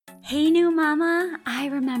Hey new mama, I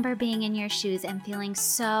remember being in your shoes and feeling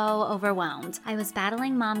so overwhelmed. I was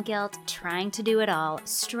battling mom guilt, trying to do it all,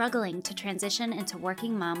 struggling to transition into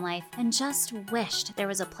working mom life, and just wished there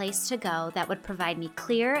was a place to go that would provide me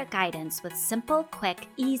clear guidance with simple, quick,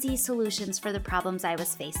 easy solutions for the problems I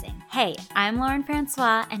was facing. Hey, I'm Lauren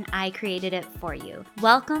Francois and I created it for you.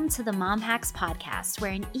 Welcome to the Mom Hacks Podcast,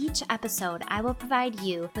 where in each episode I will provide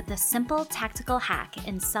you with a simple tactical hack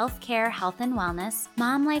in self-care, health and wellness,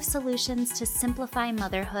 mom life solutions to simplify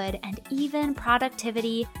motherhood, and even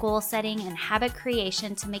productivity, goal setting, and habit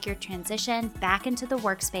creation to make your transition back into the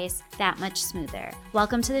workspace that much smoother.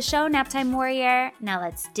 Welcome to the show, Naptime Warrior. Now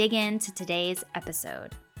let's dig into today's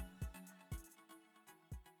episode.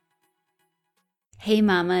 Hey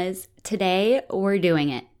mamas, today we're doing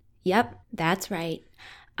it. Yep, that's right.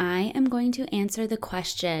 I am going to answer the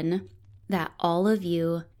question that all of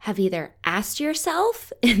you have either asked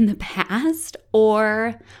yourself in the past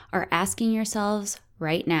or are asking yourselves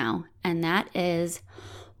right now. And that is,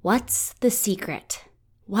 what's the secret?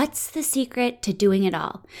 What's the secret to doing it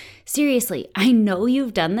all? Seriously, I know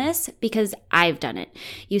you've done this because I've done it.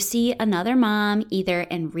 You see another mom either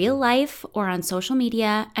in real life or on social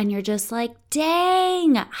media, and you're just like,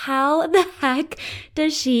 dang, how the heck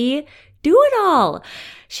does she do it all?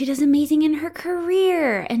 She does amazing in her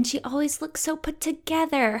career and she always looks so put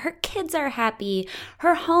together. Her kids are happy.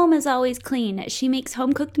 Her home is always clean. She makes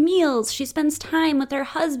home cooked meals. She spends time with her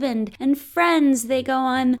husband and friends. They go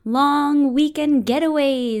on long weekend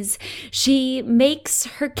getaways. She makes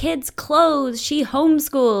her kids clothes. She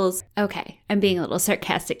homeschools. Okay, I'm being a little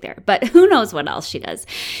sarcastic there, but who knows what else she does.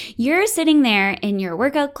 You're sitting there in your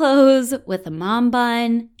workout clothes with a mom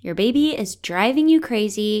bun. Your baby is driving you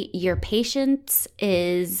crazy. Your patience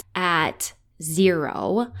is at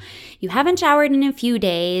 0. You haven't showered in a few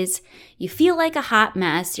days. You feel like a hot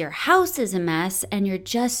mess. Your house is a mess, and you're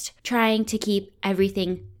just trying to keep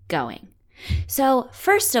everything going. So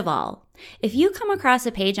first of all, if you come across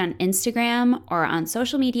a page on Instagram or on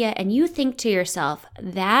social media and you think to yourself,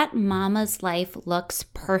 that mama's life looks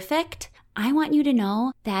perfect, I want you to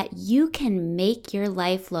know that you can make your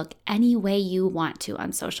life look any way you want to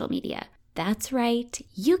on social media. That's right.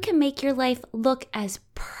 You can make your life look as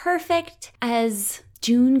perfect as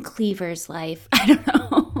June Cleaver's life. I don't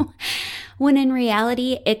know. When in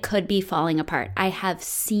reality, it could be falling apart. I have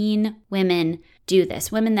seen women do this,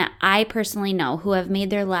 women that I personally know who have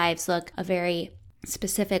made their lives look a very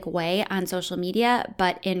specific way on social media,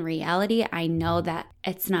 but in reality, I know that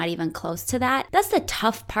it's not even close to that. That's the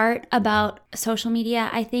tough part about social media,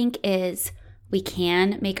 I think, is we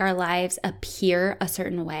can make our lives appear a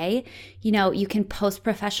certain way. You know, you can post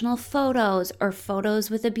professional photos or photos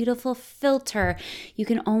with a beautiful filter. You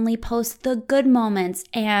can only post the good moments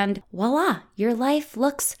and voila, your life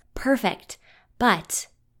looks perfect. But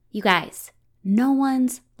you guys, no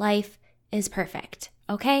one's life is perfect,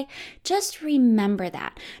 okay? Just remember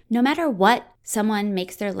that. No matter what someone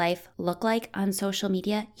makes their life look like on social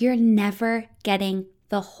media, you're never getting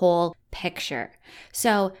the whole picture.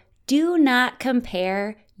 So do not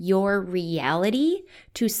compare your reality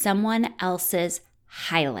to someone else's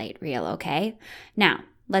highlight reel, okay? Now,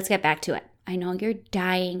 let's get back to it. I know you're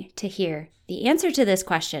dying to hear the answer to this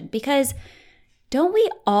question because don't we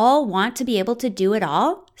all want to be able to do it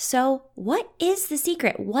all? So what is the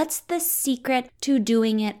secret? What's the secret to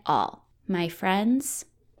doing it all? My friends,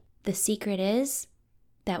 the secret is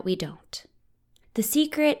that we don't. The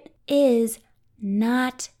secret is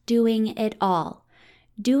not doing it all.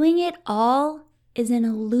 Doing it all is an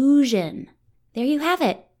illusion. There you have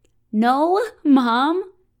it. No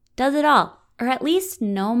mom does it all, or at least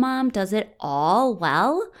no mom does it all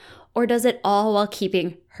well, or does it all while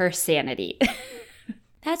keeping her sanity.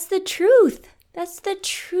 That's the truth. That's the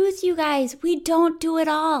truth, you guys. We don't do it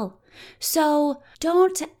all. So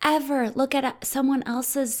don't ever look at someone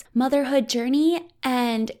else's motherhood journey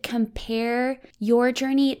and compare your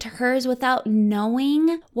journey to hers without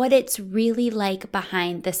knowing what it's really like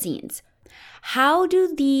behind the scenes. How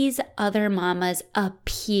do these other mamas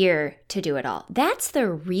appear to do it all? That's the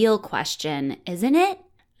real question, isn't it?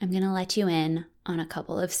 I'm going to let you in on a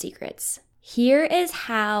couple of secrets. Here is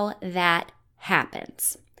how that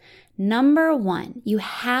happens. Number 1, you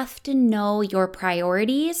have to know your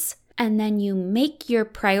priorities, and then you make your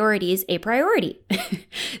priorities a priority.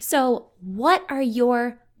 So what are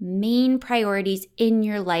your main priorities in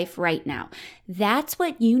your life right now? That's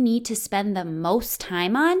what you need to spend the most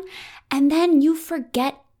time on, and then you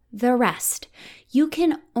forget the rest. You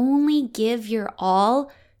can only give your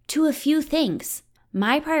all to a few things.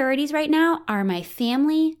 My priorities right now are my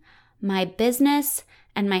family, my business,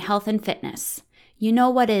 and my health and fitness. You know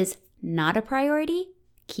what is not a priority?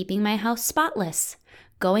 keeping my house spotless,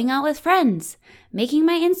 going out with friends, making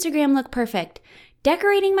my Instagram look perfect,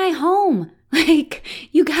 decorating my home. Like,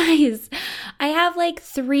 you guys, I have like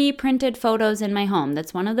 3 printed photos in my home.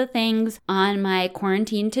 That's one of the things on my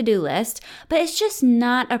quarantine to-do list, but it's just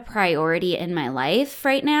not a priority in my life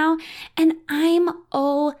right now. And I'm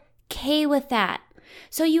okay with that.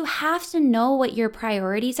 So you have to know what your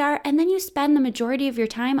priorities are, and then you spend the majority of your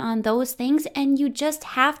time on those things, and you just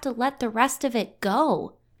have to let the rest of it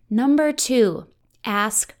go. Number 2,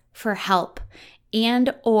 ask for help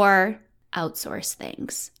and or outsource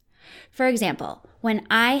things. For example, when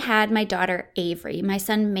I had my daughter Avery, my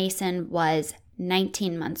son Mason was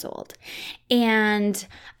 19 months old. And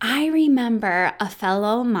I remember a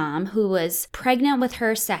fellow mom who was pregnant with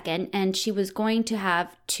her second, and she was going to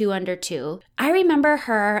have 2 under 2. I remember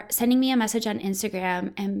her sending me a message on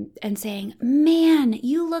Instagram and saying, "Man,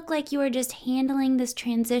 you look like you are just handling this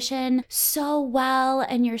transition so well,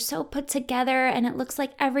 and you're so put together, and it looks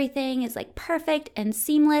like everything is like perfect and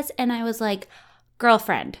seamless." And I was like,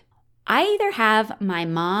 "Girlfriend, I either have my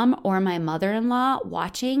mom or my mother-in-law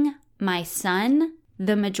watching my son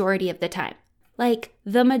the majority of the time. Like,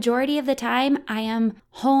 the majority of the time, I am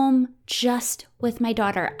home just with my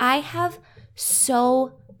daughter. I have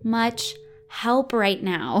so much help right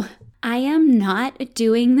now. I am not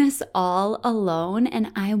doing this all alone,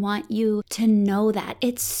 and I want you to know that.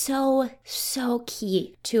 It's so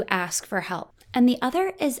key to ask for help. And the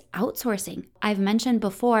other is outsourcing. I've mentioned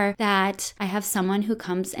before that I have someone who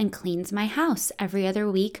comes and cleans my house every other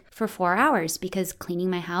week for 4 hours because cleaning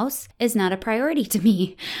my house is not a priority to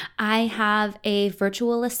me. I have a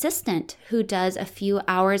virtual assistant who does a few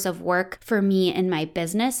hours of work for me in my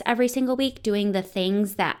business every single week, doing the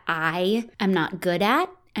things that I am not good at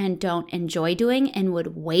and don't enjoy doing and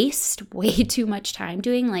would waste way too much time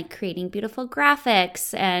doing, like creating beautiful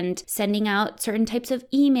graphics and sending out certain types of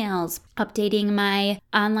emails, updating my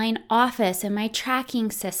online office and my tracking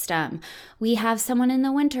system. We have someone in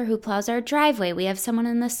the winter who plows our driveway. We have someone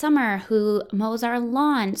in the summer who mows our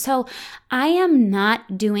lawn. So I am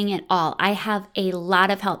not doing it all. I have a lot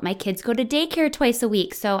of help. My kids go to daycare twice a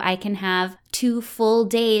week, so I can have 2 full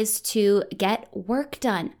days to get work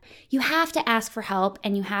done. You have to ask for help,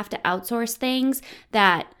 and you have to outsource things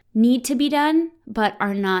that need to be done but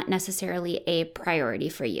are not necessarily a priority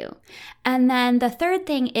for you. And then the third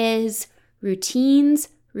thing is routines,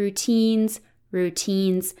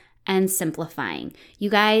 and simplifying. You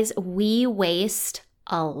guys, we waste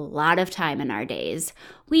a lot of time in our days.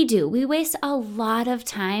 We do. We waste a lot of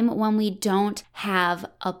time when we don't have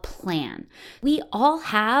a plan. We all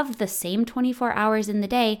have the same 24 hours in the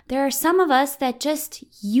day. There are some of us that just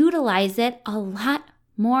utilize it a lot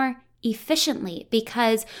more efficiently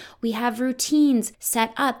because we have routines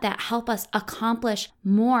set up that help us accomplish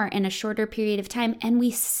more in a shorter period of time, and we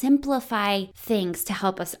simplify things to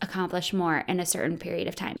help us accomplish more in a certain period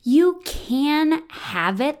of time. You can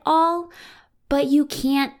have it all, but you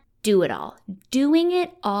can't do it all. Doing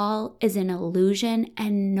it all is an illusion,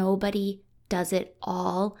 and nobody does it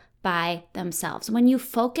all by themselves. When you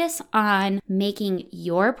focus on making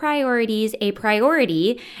your priorities a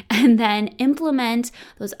priority and then implement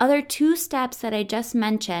those other 2 steps that I just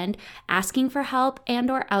mentioned, asking for help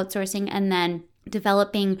and or outsourcing, and then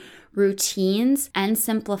developing routines and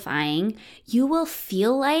simplifying, you will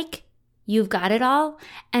feel like you've got it all,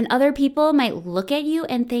 and other people might look at you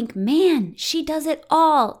and think, "Man, she does it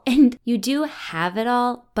all." And you do have it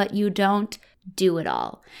all, but you don't do it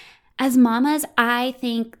all. As mamas, I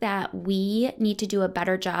think that we need to do a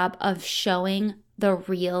better job of showing the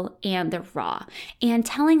real and the raw and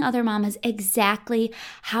telling other mamas exactly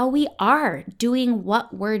how we are doing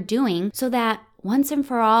what we're doing so that once and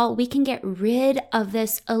for all, we can get rid of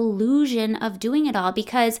this illusion of doing it all,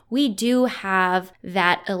 because we do have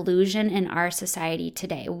that illusion in our society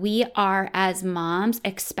today. We are, as moms,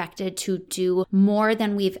 expected to do more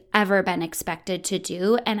than we've ever been expected to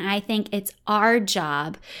do. And I think it's our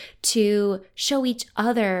job to show each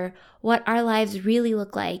other what our lives really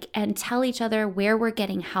look like and tell each other where we're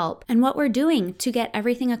getting help and what we're doing to get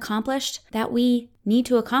everything accomplished that we need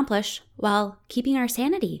to accomplish while keeping our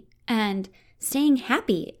sanity and staying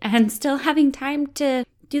happy and still having time to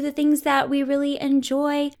do the things that we really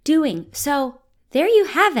enjoy doing. So there you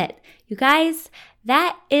have it. You guys,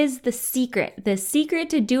 that is the secret. The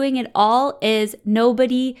secret to doing it all is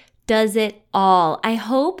nobody does it all. I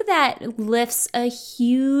hope that lifts a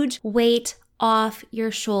huge weight off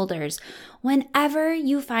your shoulders. Whenever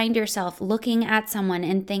you find yourself looking at someone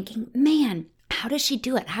and thinking, "Man, how does she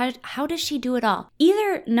do it? How does she do it all?"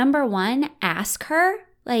 Either number 1, ask her,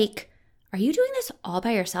 like, are you doing this all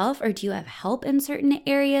by yourself, or do you have help in certain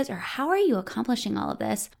areas, or how are you accomplishing all of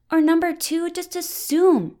this? Or number two, just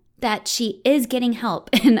assume that she is getting help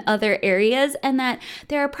in other areas and that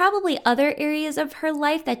there are probably other areas of her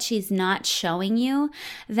life that she's not showing you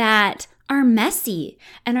that are messy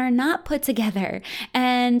and are not put together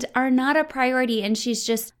and are not a priority, and she's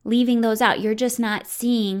just leaving those out. You're just not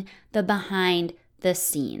seeing the behind the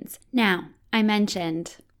scenes. Now, I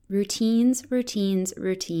mentioned routines,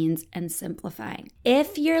 and simplifying.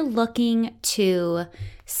 If you're looking to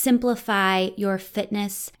simplify your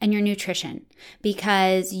fitness and your nutrition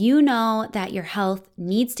because you know that your health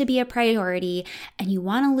needs to be a priority and you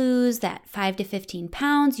want to lose that 5 to 15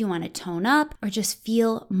 pounds, you want to tone up or just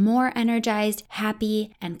feel more energized,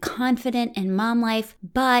 happy, and confident in mom life,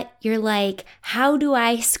 but you're like, how do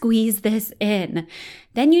I squeeze this in?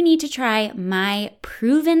 Then you need to try my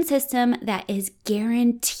proven system that is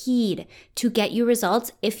guaranteed to get you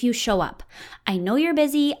results if you show up. I know you're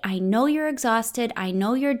busy. I know you're exhausted. I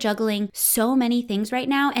know you're juggling so many things right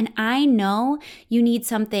now. And I know you need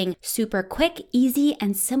something super quick, easy,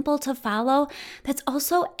 and simple to follow that's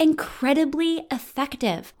also incredibly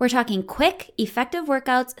effective. We're talking quick, effective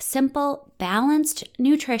workouts, simple, balanced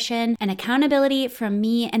nutrition, and accountability from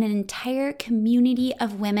me and an entire community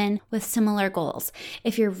of women with similar goals.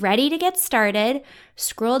 If you're ready to get started,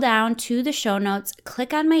 scroll down to the show notes,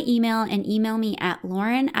 click on my email, and email me at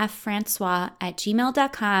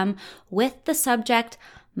laurenffrancois@gmail.com with the subject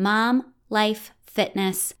Mom Life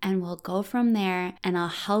Fitness, and we'll go from there, and I'll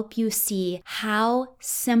help you see how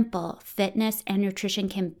simple fitness and nutrition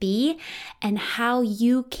can be and how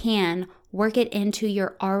you can work it into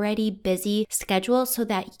your already busy schedule so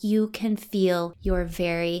that you can feel your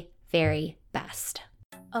very, very best.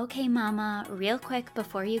 Okay, mama, real quick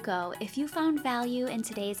before you go, if you found value in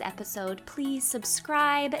today's episode, please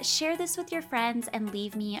subscribe, share this with your friends, and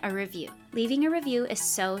leave me a review. Leaving a review is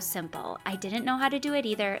so simple. I didn't know how to do it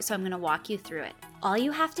either, so I'm going to walk you through it. All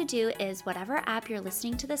you have to do is whatever app you're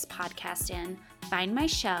listening to this podcast in, find my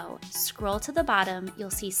show, scroll to the bottom,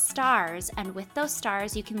 you'll see stars, and with those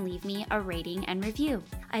stars, you can leave me a rating and review.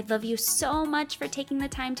 I'd love you so much for taking the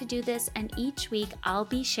time to do this, and each week I'll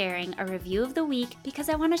be sharing a review of the week because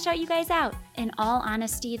I want to shout you guys out. In all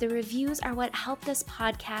honesty, the reviews are what help this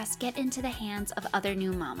podcast get into the hands of other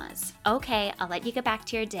new mamas. Okay, I'll let you get back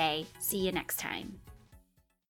to your day. See you next time.